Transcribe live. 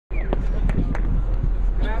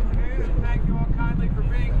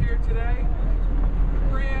being here today. The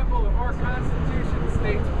preamble of our Constitution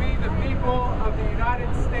states, "We, the people of the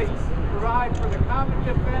United States, provide for the common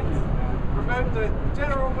defense, promote the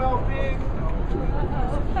general well-being."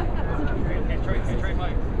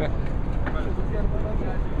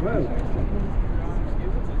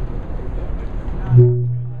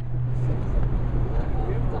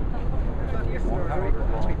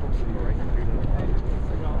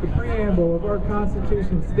 The preamble of our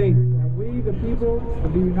Constitution states that we, the people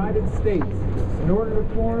of the United States, in order to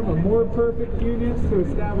form a more perfect union, to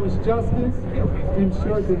establish justice,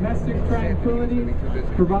 ensure domestic tranquility,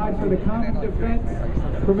 provide for the common defense,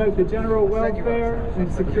 promote the general welfare,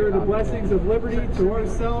 and secure the blessings of liberty to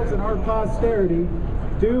ourselves and our posterity,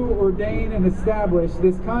 do ordain and establish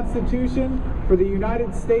this Constitution for the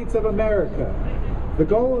United States of America. The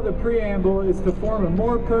goal of the preamble is to form a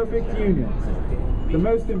more perfect union, the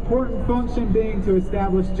most important function being to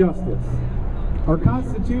establish justice. Our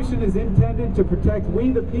Constitution is intended to protect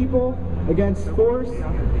we the people against force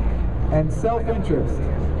and self-interest,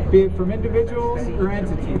 be it from individuals or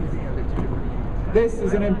entities. This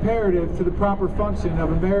is an imperative to the proper function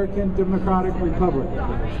of American Democratic Republic.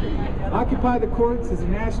 Occupy the Courts is a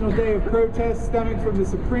national day of protest stemming from the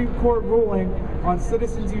Supreme Court ruling on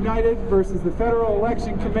Citizens United versus the Federal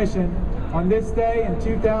Election Commission on this day in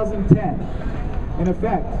 2010. In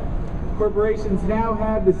effect, corporations now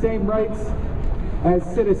have the same rights as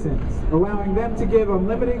citizens, allowing them to give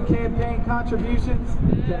unlimited campaign contributions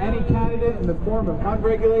to any candidate in the form of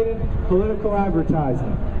unregulated political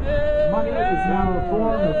advertising. Money is now a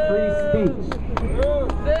form of free speech.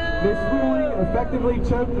 This ruling effectively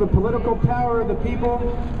choked the political power of the people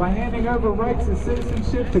by handing over rights of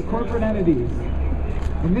citizenship to corporate entities.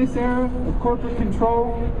 In this era of corporate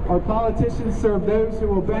control, our politicians serve those who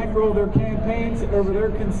will bankroll their campaigns over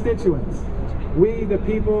their constituents, we, the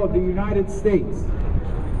people of the United States.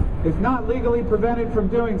 If not legally prevented from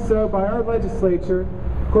doing so by our legislature,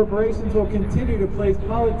 corporations will continue to place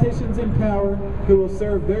politicians in power who will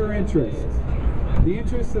serve their interests. The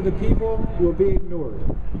interests of the people will be ignored.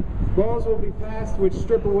 Laws will be passed which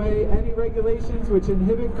strip away any regulations which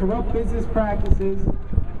inhibit corrupt business practices,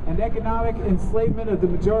 and economic enslavement of the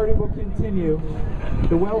majority will continue.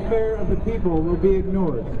 The welfare of the people will be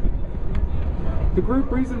ignored. The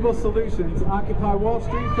group Reasonable Solutions, Occupy Wall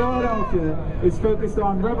Street, Philadelphia, is focused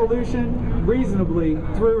on revolution reasonably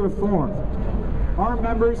through reform. Our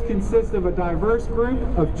members consist of a diverse group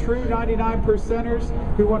of true 99%ers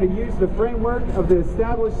who want to use the framework of the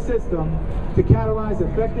established system to catalyze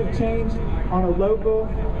effective change on a local,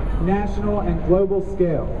 national, and global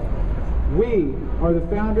scale. We are the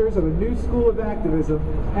founders of a new school of activism,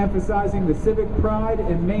 emphasizing the civic pride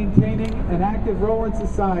in maintaining an active role in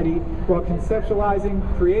society while conceptualizing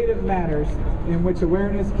creative manners in which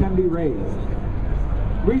awareness can be raised.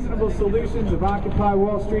 Reasonable Solutions of Occupy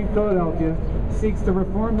Wall Street, Philadelphia seeks to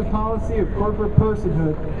reform the policy of corporate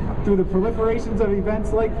personhood through the proliferations of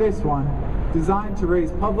events like this one, designed to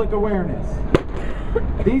raise public awareness.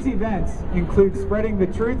 These events include spreading the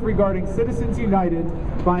truth regarding Citizens United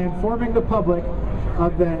by informing the public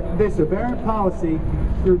of this aberrant policy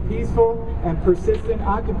through peaceful and persistent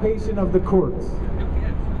occupation of the courts.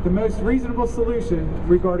 The most reasonable solution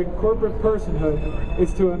regarding corporate personhood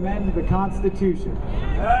is to amend the Constitution.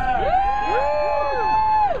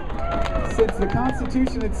 Since the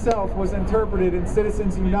Constitution itself was interpreted in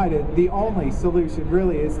Citizens United, the only solution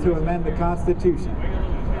really is to amend the Constitution.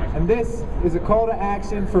 And this is a call to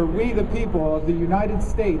action for we the people of the United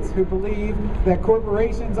States who believe that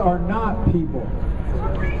corporations are not people.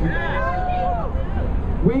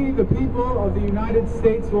 We the people of the United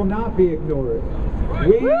States will not be ignored.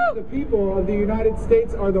 We the people of the United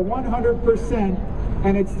States are the 100%,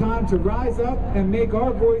 and it's time to rise up and make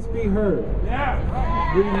our voice be heard.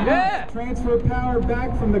 We must transfer power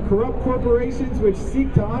back from the corrupt corporations which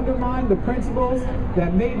seek to undermine the principles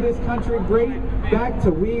that made this country great back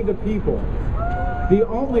to we the people. The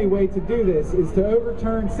only way to do this is to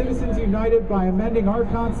overturn Citizens United by amending our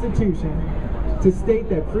Constitution to state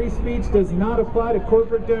that free speech does not apply to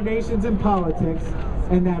corporate donations in politics,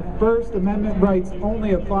 and that First Amendment rights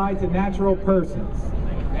only apply to natural persons.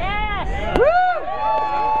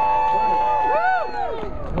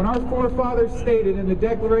 When our forefathers stated in the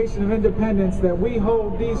Declaration of Independence that we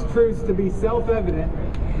hold these truths to be self-evident,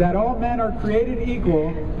 that all men are created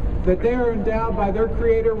equal, that they are endowed by their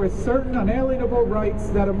Creator with certain unalienable rights,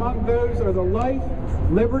 that among those are the life,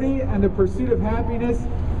 liberty, and the pursuit of happiness,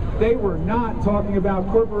 they were not talking about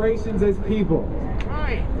corporations as people.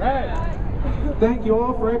 Thank you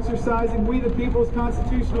all for exercising we the people's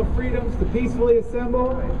constitutional freedoms to peacefully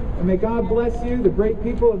assemble, and may God bless you, the great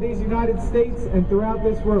people of these United States and throughout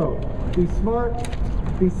this world. Be smart,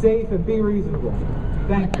 be safe, and be reasonable.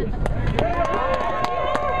 Thank you.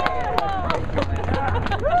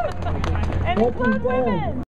 And it's one women.